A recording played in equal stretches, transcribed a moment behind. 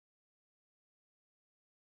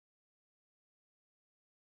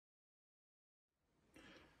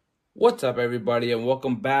What's up, everybody, and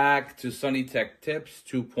welcome back to Sunny Tech Tips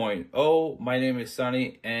 2.0. My name is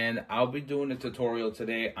Sunny, and I'll be doing a tutorial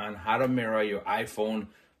today on how to mirror your iPhone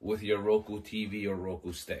with your Roku TV or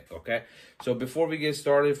Roku stick, okay? So before we get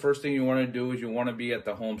started, first thing you want to do is you want to be at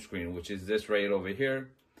the home screen, which is this right over here.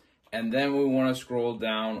 And then we want to scroll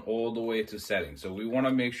down all the way to settings. So we want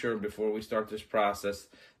to make sure before we start this process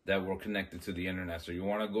that we're connected to the internet. So you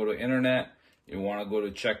want to go to internet. You want to go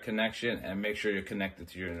to check connection and make sure you're connected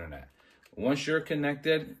to your internet. Once you're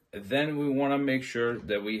connected, then we want to make sure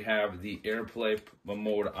that we have the AirPlay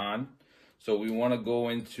mode on. So we want to go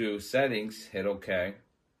into settings, hit OK,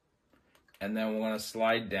 and then we're going to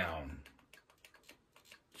slide down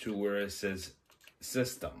to where it says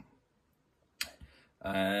system.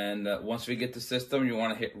 And once we get to system, you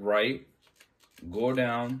want to hit right, go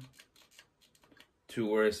down to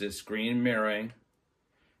where it says screen mirroring.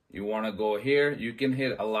 You want to go here. You can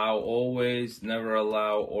hit allow always, never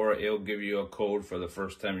allow, or it'll give you a code for the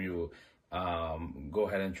first time you go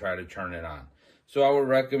ahead and try to turn it on. So I would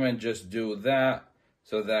recommend just do that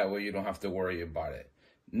so that way you don't have to worry about it.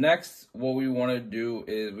 Next, what we want to do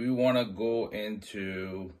is we want to go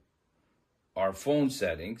into our phone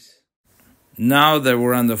settings. Now that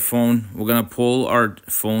we're on the phone, we're going to pull our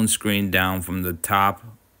phone screen down from the top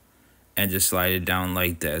and just slide it down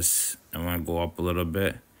like this. I'm going to go up a little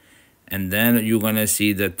bit. And then you're going to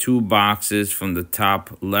see the two boxes from the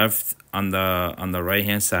top left on the right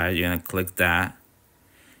hand side. You're going to click that.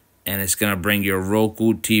 And it's going to bring your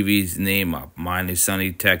Roku TV's name up. Mine is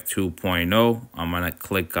Sunny Tech 2.0. I'm going to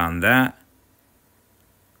click on that.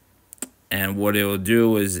 And what it will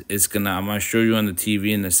do is I'm going to show you on the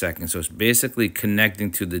TV in a second. So it's basically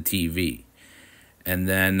connecting to the TV. And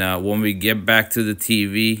then when we get back to the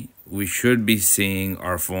TV, we should be seeing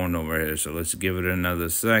our phone over here. So let's give it another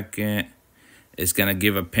second. It's going to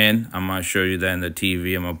give a pin. I'm going to show you that in the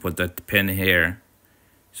TV. I'm going to put that pin here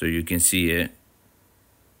so you can see it.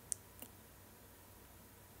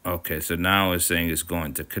 Okay, so now it's saying it's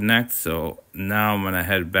going to connect. So now I'm going to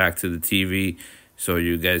head back to the TV so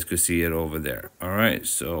you guys could see it over there. All right,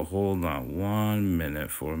 so hold on 1 minute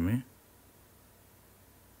for me.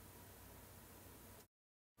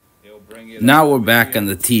 Now we're back on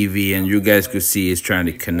the TV and you guys could see it's trying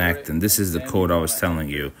to connect, and this is the code I was telling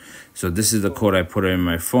you. So this is the code I put in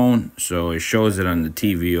my phone, so it shows it on the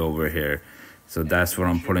TV over here. So that's what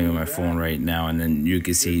I'm putting in my phone right now, and then you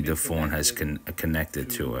can see the phone has connected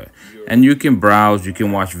to it. And you can browse, you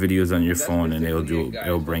can watch videos on your phone, and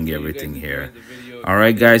it'll bring everything here. All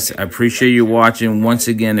right, guys, I appreciate you watching. Once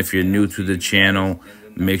again, if you're new to the channel,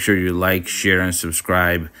 make sure you like, share, and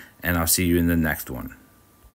subscribe, and I'll see you in the next one.